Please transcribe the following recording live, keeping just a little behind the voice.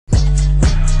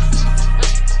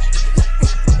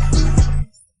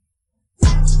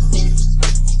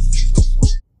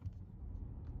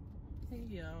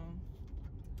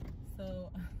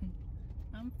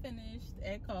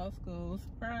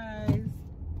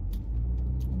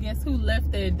Guess who left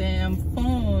their damn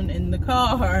phone in the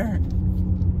car?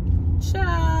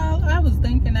 Child, I was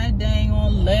thinking I dang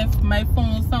on left my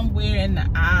phone somewhere in the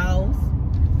aisles.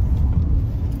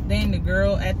 Then the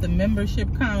girl at the membership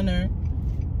counter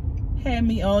had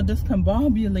me all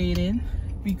discombobulated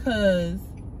because,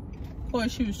 of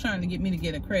course, she was trying to get me to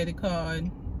get a credit card.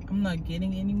 I'm not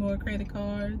getting any more credit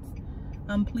cards.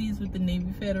 I'm pleased with the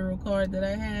Navy Federal card that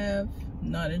I have. I'm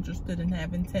not interested in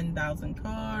having 10,000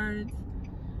 cards.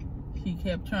 She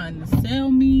kept trying to sell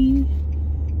me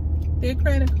their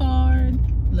credit card.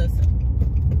 Listen,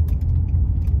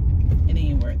 it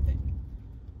ain't worth it.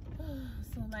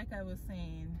 So like I was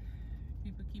saying,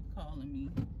 people keep calling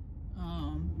me.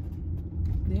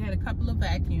 They had a couple of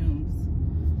vacuums.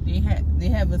 They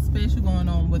have a special going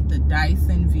on with the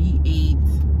Dyson V8.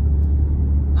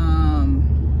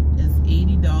 It's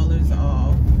 $80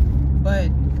 off, but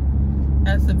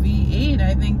as a V8,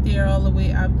 I think they're all the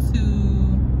way up to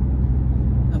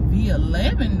a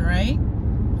V11, right,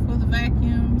 for the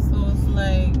vacuum. So it's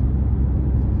like,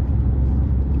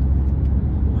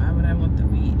 why would I want the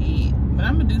V8? But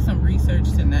I'm gonna do some research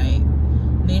tonight.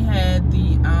 They had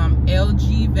the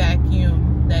LG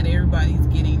vacuum that everybody's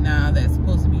getting now that's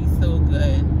supposed to be so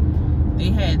good.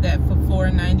 They had that for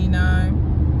 $4.99.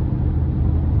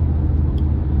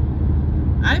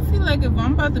 I feel like if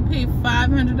I'm about to pay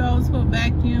 $500 for a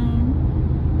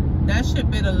vacuum, that shit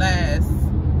better last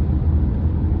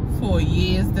for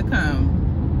years to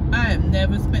come. I have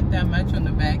never spent that much on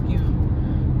a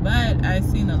vacuum, but I've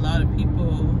seen a lot of people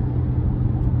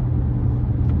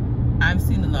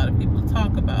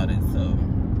talk about it, so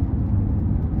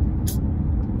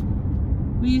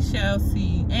we shall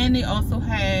see. And they also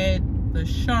had the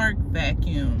Shark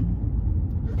vacuum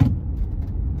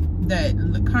that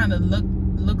kind of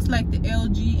looks like the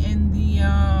LG and the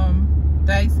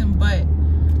Dyson, but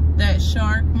that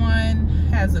Shark one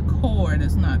has a cord.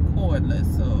 It's not cordless,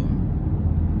 so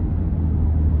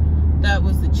that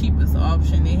was the cheapest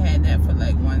option. They had that for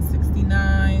like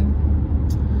 $169.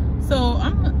 So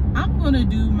I'm gonna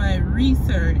do my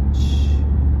research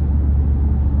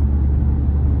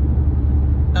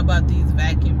about these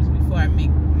vacuums before I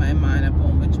make my mind up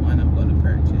on which one I'm gonna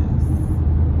purchase.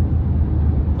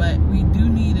 But we do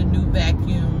need a new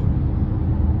vacuum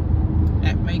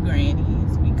at my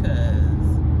granny's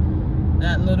because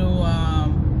that little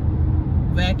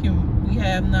vacuum we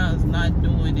have now is not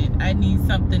doing it. I need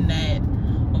something that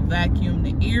will vacuum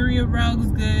the area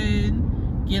rugs good,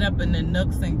 get up in the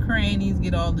nooks and crannies,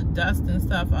 get all the dust and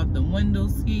stuff out the window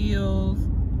sills,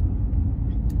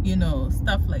 you know,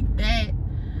 stuff like that.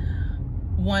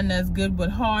 One that's good with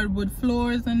hardwood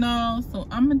floors and all. So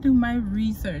I'm gonna do my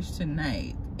research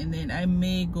tonight, and then I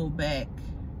may go back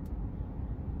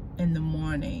in the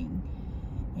morning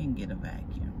and get a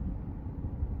vacuum.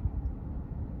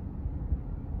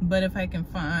 But if I can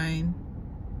find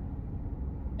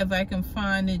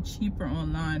it cheaper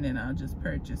online, then I'll just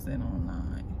purchase it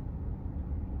online.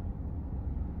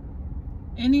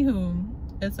 Anywho,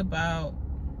 it's about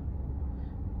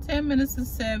 10 minutes to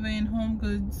 7.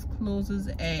 Homegoods closes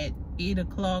at 8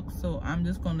 o'clock, so I'm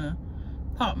just gonna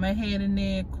pop my head in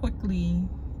there quickly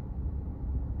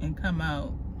and come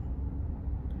out.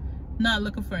 Not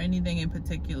looking for anything in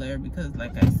particular because,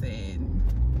 like I said,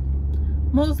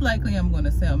 most likely I'm gonna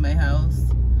sell my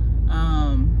house.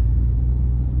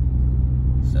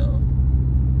 So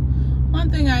one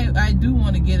thing I do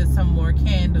want to get is some more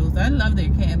candles. I love their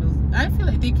candles. I feel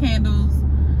like their candles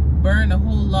burn a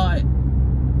whole lot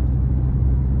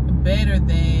better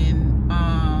than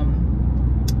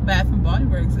Bath and Body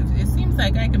Works. It seems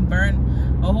like I can burn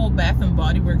a whole Bath and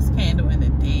Body Works candle in a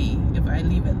day if I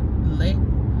leave it lit.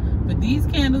 But these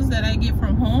candles that I get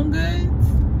from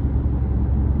Homegoods,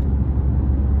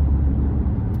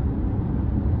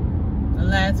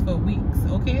 last for weeks,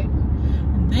 okay?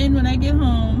 And then when I get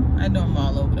home, I know I'm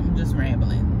all over them, I'm just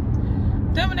rambling.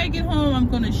 Then when I get home, I'm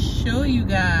gonna show you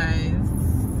guys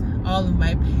all of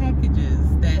my packages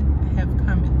that have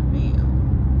come in the mail.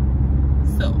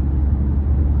 So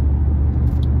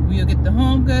we'll get the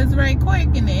Homegoods right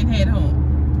quick and then head home.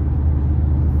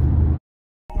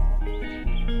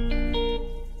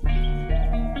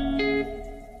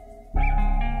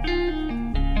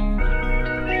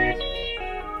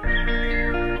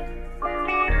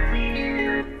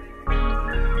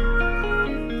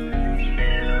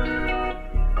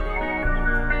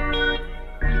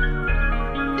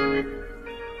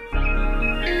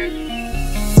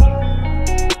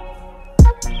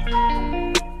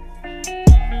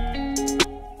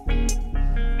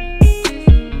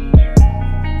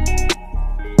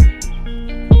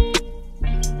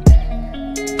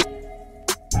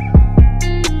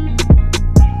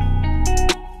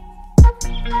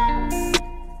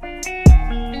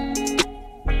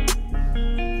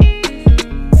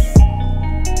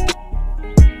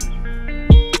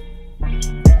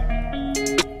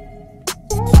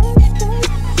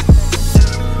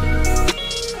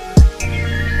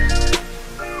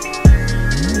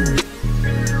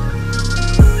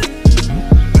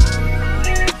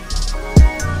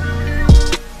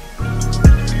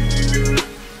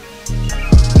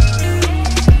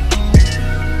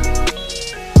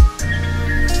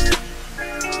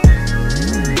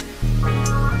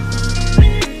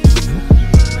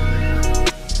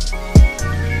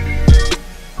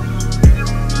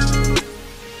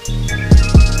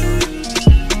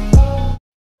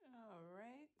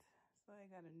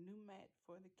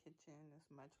 kitchen.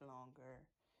 It's much longer.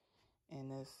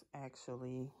 And it's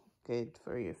actually good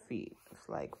for your feet. It's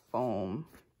like foam.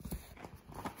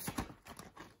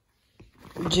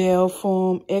 Gel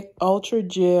foam, ultra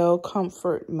gel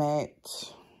comfort mat.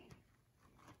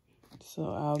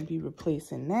 So I'll be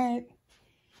replacing that.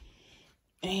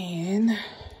 And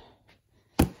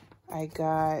I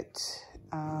got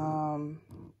the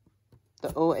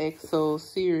OXO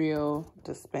cereal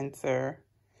dispenser.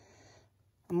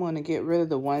 I'm going to get rid of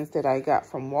the ones that I got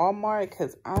from Walmart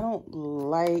because I don't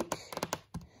like,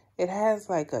 it has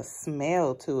like a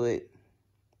smell to it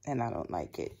and I don't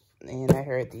like it. And I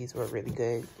heard these were really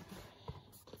good.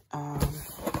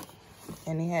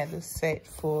 And he had the set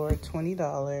for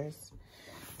 $20.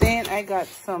 Then I got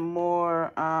some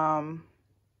more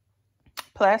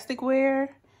plasticware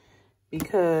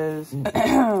because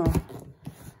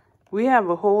we have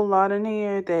a whole lot in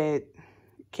here that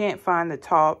can't find the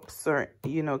tops or,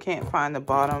 you know, can't find the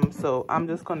bottom. So I'm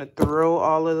just going to throw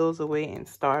all of those away and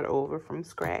start over from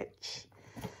scratch.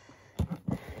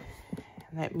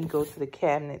 Let me go to the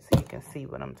cabinet so you can see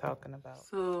what I'm talking about.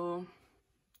 So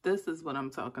this is what I'm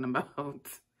talking about.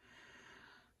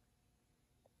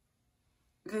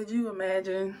 Could you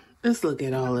imagine? Just look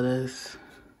at all of this.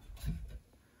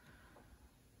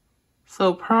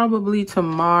 So probably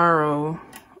tomorrow,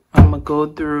 I'm going to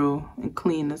go through and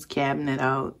clean this cabinet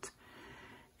out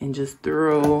and just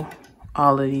throw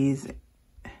all of these,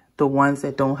 the ones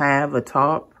that don't have a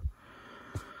top,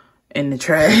 in the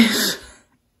trash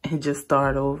and just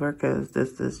start over because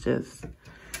this is just,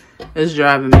 it's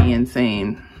driving me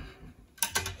insane.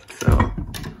 So,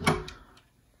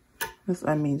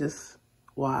 I mean, just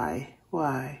why?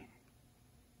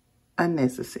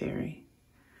 Unnecessary.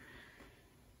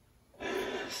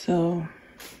 So,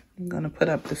 I'm going to put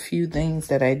up the few things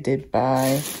that I did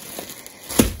buy.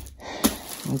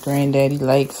 My granddaddy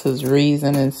likes his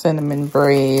raisin and cinnamon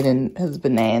bread and his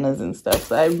bananas and stuff.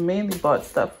 So I mainly bought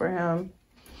stuff for him.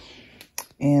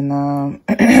 And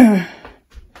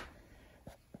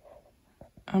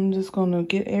I'm just going to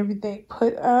get everything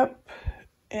put up.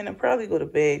 And I'll probably go to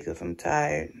bed because I'm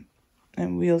tired.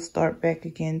 And we'll start back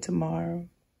again tomorrow.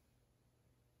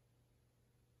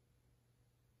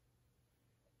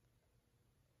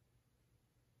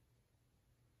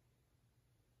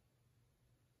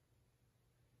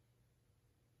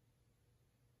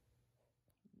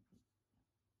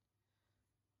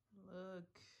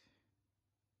 Look.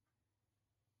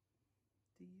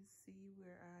 Do you see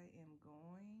where I am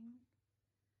going?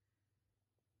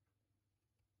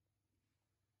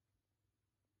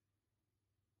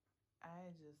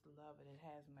 I just love it. It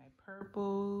has my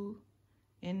purple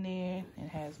in there. It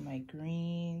has my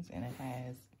greens and it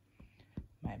has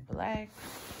my blacks.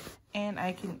 And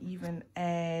I can even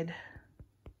add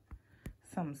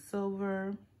some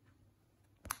silver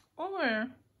or,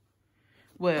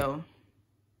 well,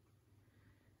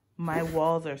 my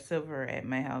walls are silver at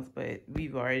my house, but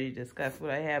we've already discussed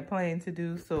what I have planned to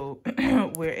do. So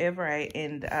wherever I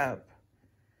end up,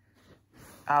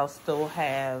 I'll still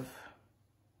have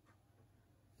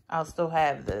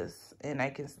this and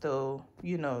I can still,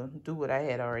 you know, do what I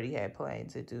had already had planned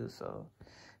to do. So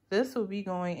this will be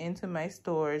going into my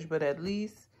storage, but at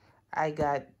least I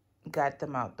got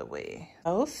them out the way.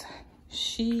 Else,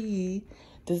 she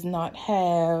does not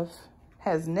have,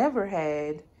 has never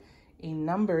had a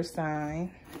number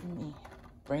sign. Let me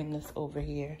bring this over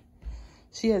here.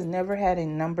 She has never had a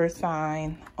number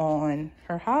sign on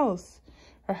her house.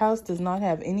 Her house does not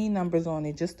have any numbers on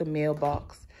it, just a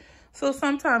mailbox. So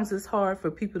sometimes it's hard for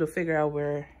people to figure out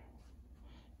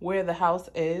where the house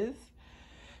is.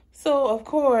 So of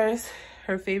course,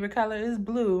 her favorite color is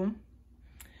blue.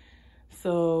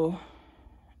 So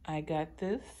I got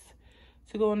this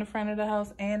to go in the front of the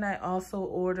house, and I also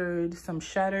ordered some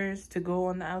shutters to go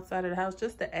on the outside of the house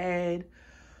just to add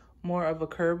more of a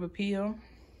curb appeal.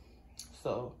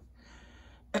 So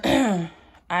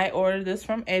I ordered this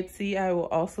from Etsy. I will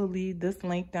also leave this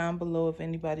link down below if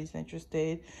anybody's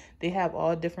interested. They have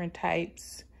all different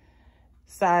types,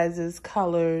 sizes,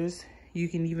 colors. You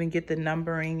can even get the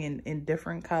numbering in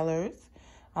different colors.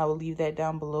 I will leave that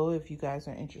down below if you guys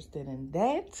are interested in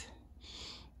that.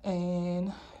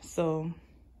 And so,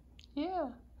 yeah.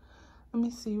 Let me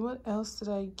see, what else did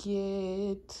I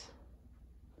get?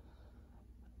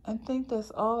 I think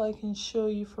that's all I can show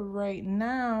you for right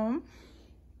now.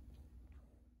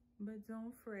 But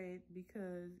don't fret,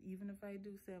 because even if I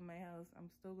do sell my house,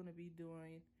 I'm still going to be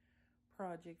doing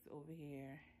projects over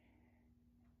here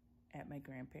at my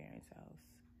grandparents' house.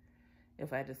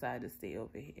 If I decide to stay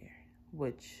over here,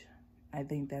 which I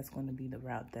think that's going to be the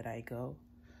route that I go.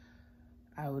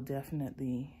 I will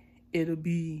definitely, it'll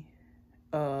be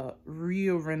a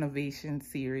real renovation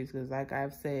series, because like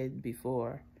I've said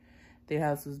before, their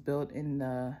house was built in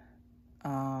the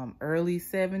early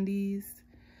 70s.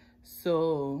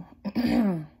 So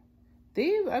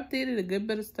they've updated a good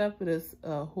bit of stuff, but there's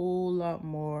a whole lot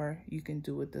more you can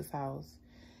do with this house.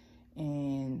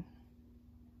 And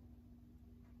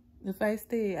if I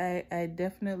stay, I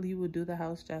definitely will do the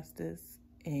house justice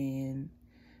and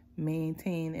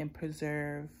maintain and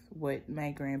preserve what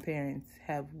my grandparents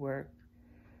have worked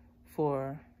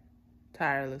for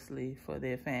tirelessly for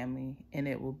their family. And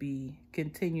it will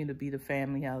continue to be the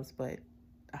family house, but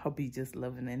I'll be just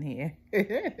living in here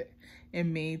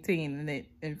and maintaining it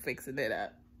and fixing it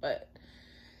up. But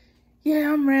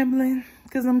yeah, I'm rambling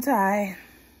because I'm tired.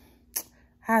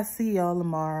 I'll see y'all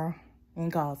tomorrow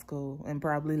in Costco and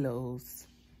probably Lowe's.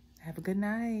 Have a good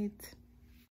night.